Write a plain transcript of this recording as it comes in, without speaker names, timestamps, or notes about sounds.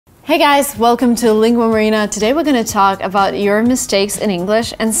Hey guys, welcome to Linguamarina. Today we're going to talk about your mistakes in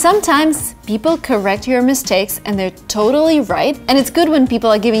English, and sometimes people correct your mistakes and they're totally right. And it's good when people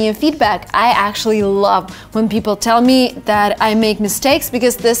are giving you feedback. I actually love when people tell me that I make mistakes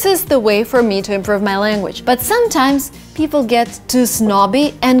because this is the way for me to improve my language. But sometimes people get too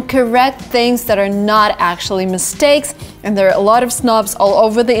snobby and correct things that are not actually mistakes. And there are a lot of snobs all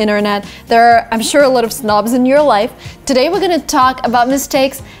over the internet. There are, I'm sure, a lot of snobs in your life. Today we're going to talk about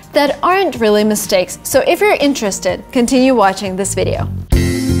mistakes that aren't really mistakes. So if you're interested, continue watching this video.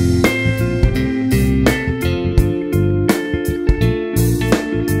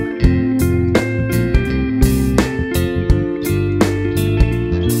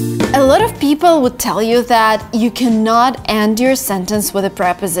 A lot of people would tell you that you cannot end your sentence with a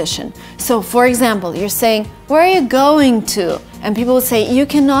preposition. So for example, you're saying, "Where are you going to?" And people would say, you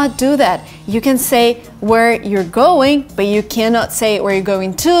cannot do that. You can say where you're going, but you cannot say where you're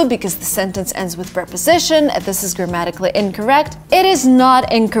going to because the sentence ends with preposition and this is grammatically incorrect. It is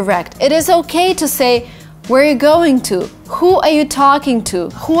not incorrect. It is okay to say where you're going to, who are you talking to,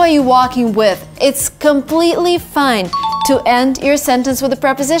 who are you walking with. It's completely fine to end your sentence with a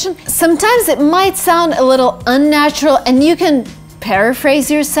preposition. Sometimes it might sound a little unnatural and you can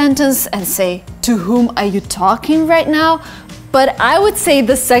paraphrase your sentence and say, to whom are you talking right now? But I would say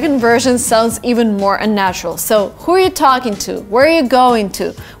the second version sounds even more unnatural. So who are you talking to? Where are you going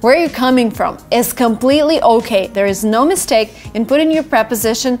to? Where are you coming from? Is completely okay. There is no mistake in putting your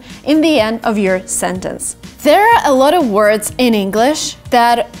preposition in the end of your sentence. There are a lot of words in English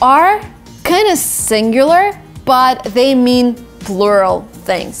that are kind of singular, but they mean plural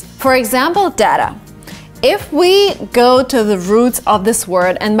things. For example, data. If we go to the roots of this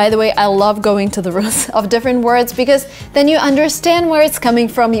word, and by the way, I love going to the roots of different words because then you understand where it's coming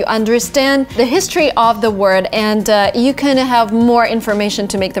from, you understand the history of the word, and you kind of have more information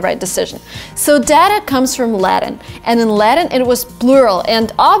to make the right decision. So data comes from Latin, and in Latin it was plural,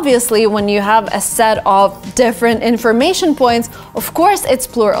 and obviously when you have a set of different information points, of course it's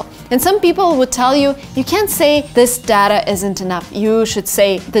plural. And some people would tell you, you can't say this data isn't enough. You should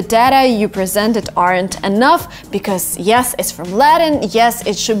say the data you presented aren't enough because yes, it's from Latin, yes,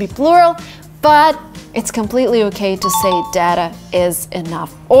 it should be plural, but it's completely okay to say data is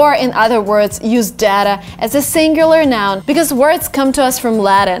enough. Or in other words, use data as a singular noun because words come to us from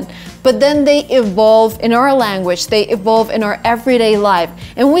Latin, but then they evolve in our language, they evolve in our everyday life.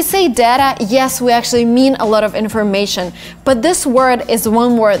 And we say data, yes, we actually mean a lot of information, but this word is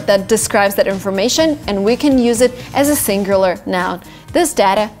one word that describes that information and we can use it as a singular noun. This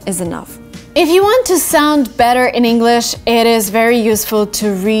data is enough. If you want to sound better in English, it is very useful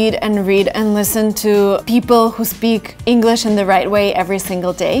to read and listen to people who speak English in the right way every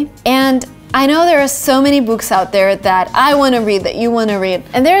single day. And I know there are so many books out there that I want to read, that you want to read.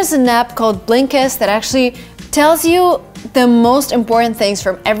 And there's an app called Blinkist that actually tells you the most important things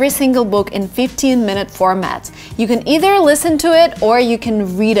from every single book in 15-minute formats. You can either listen to it or you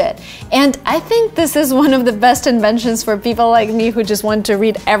can read it. And I think this is one of the best inventions for people like me who just want to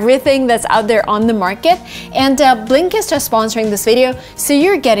read everything that's out there on the market. And Blinkist are sponsoring this video, so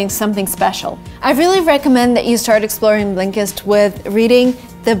you're getting something special. I really recommend that you start exploring Blinkist with reading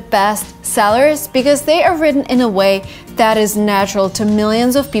the best sellers because they are written in a way that is natural to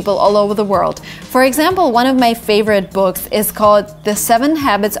millions of people all over the world. For example, one of my favorite books is called The 7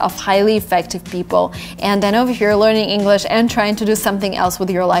 Habits of Highly Effective People. And I know if you're learning English and trying to do something else with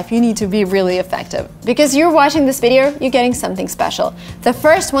your life, you need to be really effective. Because you're watching this video, you're getting something special. The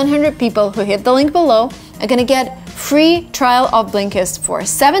first 100 people who hit the link below are gonna get free trial of Blinkist for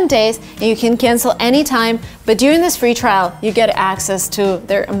 7 days, and you can cancel anytime, but during this free trial you get access to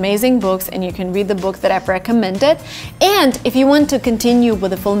their amazing books and you can read the book that I've recommended. And if you want to continue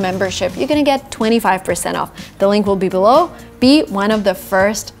with a full membership, you're gonna get 25% off. The link will be below. Be one of the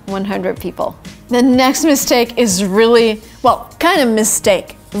first 100 people. The next mistake is really, well, kind of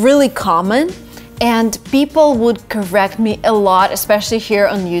mistake, really common. And people would correct me a lot, especially here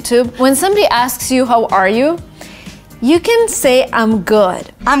on YouTube. When somebody asks you, how are you? You can say, I'm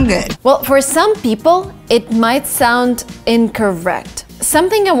good. I'm good. Well, for some people, it might sound incorrect.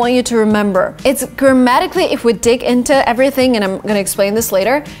 Something I want you to remember, it's grammatically, if we dig into everything, and I'm gonna explain this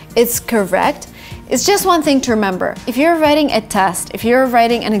later, it's correct. It's just one thing to remember. If you're writing a test, if you're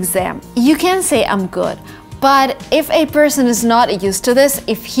writing an exam, you can say, I'm good. But if a person is not used to this,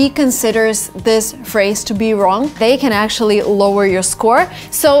 if he considers this phrase to be wrong, they can actually lower your score.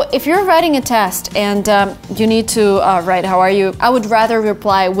 So if you're writing a test and you need to write, how are you? I would rather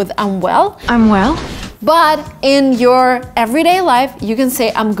reply with, I'm well. I'm well. But in your everyday life, you can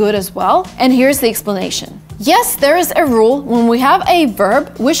say, I'm good as well. And here's the explanation. Yes, there is a rule. When we have a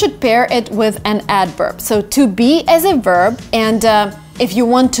verb, we should pair it with an adverb. So to be as a verb, and if you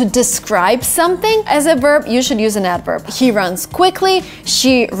want to describe something as a verb, you should use an adverb. He runs quickly,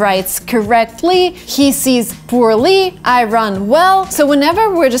 she writes correctly, he sees poorly, I run well. So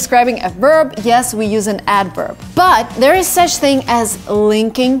whenever we're describing a verb, yes, we use an adverb. But there is such thing as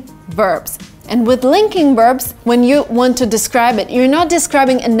linking verbs. And with linking verbs, when you want to describe it, you're not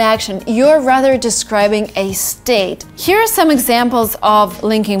describing an action, you're rather describing a state. Here are some examples of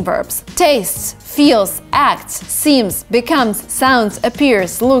linking verbs. Tastes, feels, acts, seems, becomes, sounds,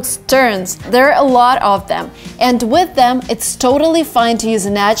 appears, looks, turns. There are a lot of them. And with them, it's totally fine to use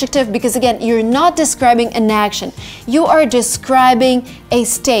an adjective because, again, you're not describing an action. You are describing a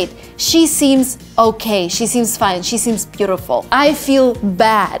state. She seems okay. She seems fine. She seems beautiful. I feel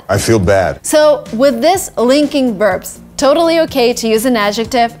bad. I feel bad. So with this linking verbs, totally okay to use an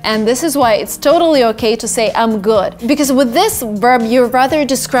adjective, and this is why it's totally okay to say I'm good. Because with this verb, you're rather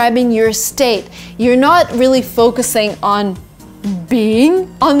describing your state. You're not really focusing on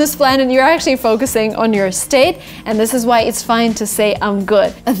being on this planet, you're actually focusing on your state, and this is why it's fine to say I'm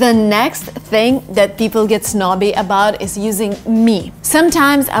good. The next thing that people get snobby about is using me.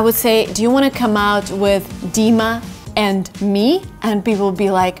 Sometimes I would say, do you want to come out with Dima and me? And people will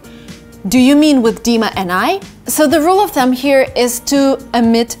be like, do you mean with Dima and I? So the rule of thumb here is to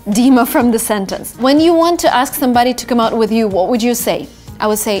omit Dima from the sentence. When you want to ask somebody to come out with you, what would you say? I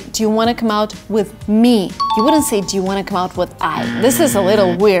would say, do you want to come out with me? You wouldn't say, do you want to come out with I? This is a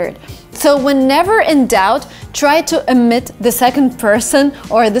little weird. So whenever in doubt, try to omit the second person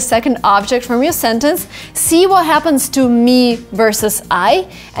or the second object from your sentence, see what happens to me versus I,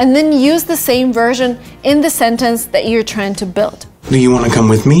 and then use the same version in the sentence that you're trying to build. Do you want to come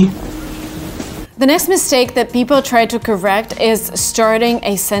with me? The next mistake that people try to correct is starting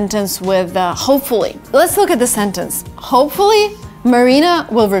a sentence with hopefully. Let's look at the sentence. Hopefully, Marina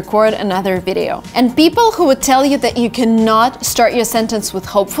will record another video. And people who would tell you that you cannot start your sentence with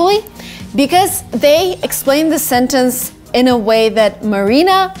hopefully, because they explain the sentence in a way that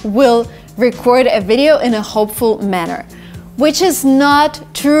Marina will record a video in a hopeful manner. Which is not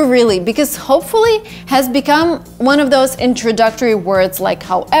true really, because hopefully has become one of those introductory words like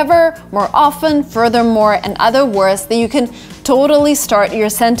however, more often, furthermore, and other words that you can totally start your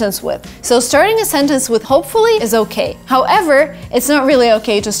sentence with. So starting a sentence with hopefully is okay. However, it's not really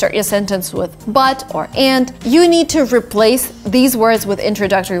okay to start your sentence with but or and. You need to replace these words with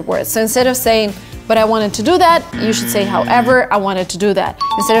introductory words. So instead of saying, but I wanted to do that, you should say, however, I wanted to do that.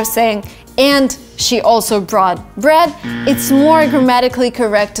 Instead of saying, and she also brought bread, it's more grammatically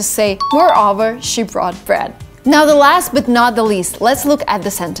correct to say, moreover, she brought bread. Now, the last but not the least, let's look at the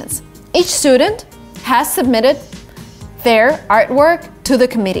sentence. Each student has submitted their artwork to the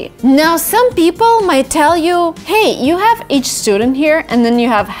committee. Now, some people might tell you, hey, you have each student here, and then you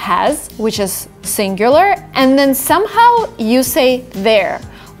have has, which is singular, and then somehow you say their.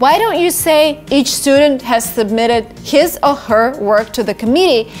 Why don't you say each student has submitted his or her work to the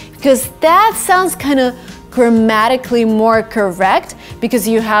committee? Because that sounds kind of grammatically more correct because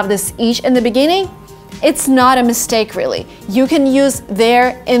you have this each in the beginning. It's not a mistake really. You can use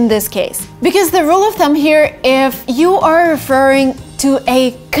their in this case. Because the rule of thumb here, if you are referring to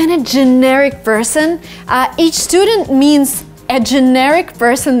a kind of generic person, each student means a generic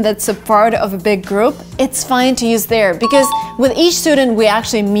person that's a part of a big group, it's fine to use there, because with each student we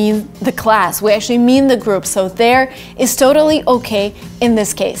actually mean the class, we actually mean the group, so there is totally okay in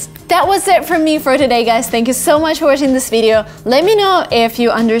this case. That was it from me for today, guys. Thank you so much for watching this video. Let me know if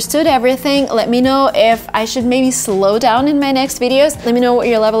you understood everything. Let me know if I should maybe slow down in my next videos. Let me know what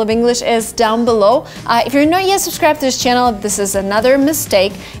your level of English is down below. If you're not yet subscribed to this channel, this is another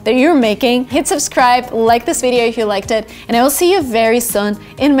mistake that you're making. Hit subscribe, like this video if you liked it, and I will see you very soon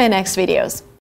in my next videos.